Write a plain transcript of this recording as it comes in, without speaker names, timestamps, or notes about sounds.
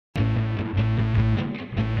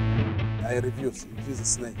I refuse in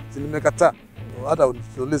Jesus' name. Nimekataa. Hata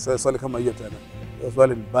uniulize swali kama hiyo tena. Hiyo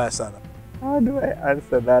swali ni mbaya sana. How do I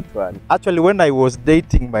answer that one? Actually, when I was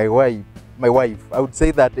dating my wife, I would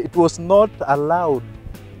say that it was not allowed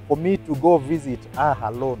for me to go visit her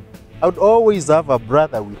alone. I would always have a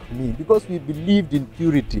brother with me because we believed in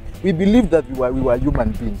purity. We believed that we were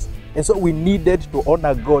human beings. And so we needed to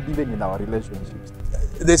honor God even in our relationships.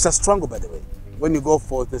 There's a struggle, by the way, when you go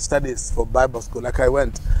for the studies for Bible school, like I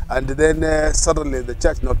went, and then suddenly the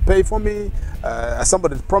church not pay for me.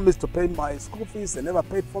 Somebody promised to pay my school fees, they never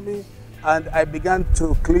paid for me. And I began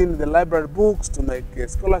to clean the library books, to make a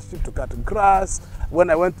scholarship, to cut grass. When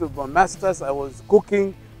I went to my master's, I was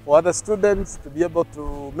cooking for other students to be able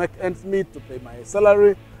to make ends meet, to pay my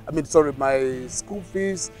salary. My school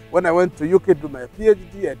fees. When I went to UK to do my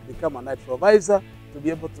PhD, I had become a night supervisor to be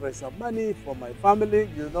able to raise some money for my family.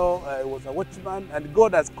 You know, I was a watchman, and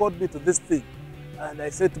God has called me to this thing. And I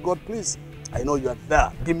said to God, please, I know you are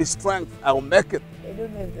there. Give me strength. I will make it. I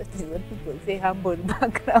don't know if that is what people say, humble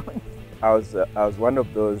background. I was one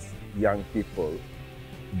of those young people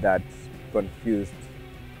that confused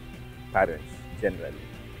parents generally.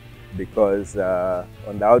 Because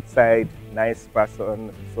on the outside, nice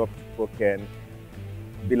person, soft-spoken,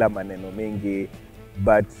 bila maneno mingi,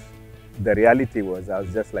 but the reality was I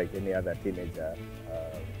was just like any other teenager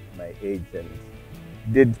my age, and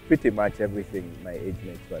did pretty much everything my age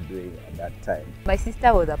mates were doing at that time. My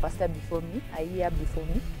sister was a pastor before me, a year before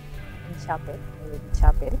me, in chapel. I was in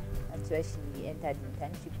chapel. That's where she entered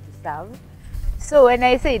internship to serve. So when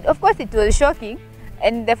I said, of course it was shocking.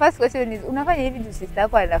 And the first question is, unafanya hivi juu sister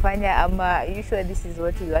yako anafanya, ama are you sure this is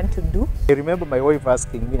what you want to do? I remember my wife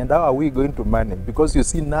asking me, and how are we going to manage? Because you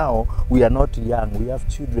see now, we are not young, we have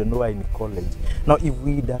children who are in college. Now if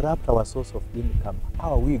we interrupt our source of income,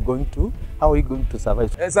 how are we going to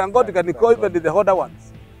survive? Yes, and God can call even the older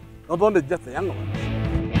ones, not only just the younger ones.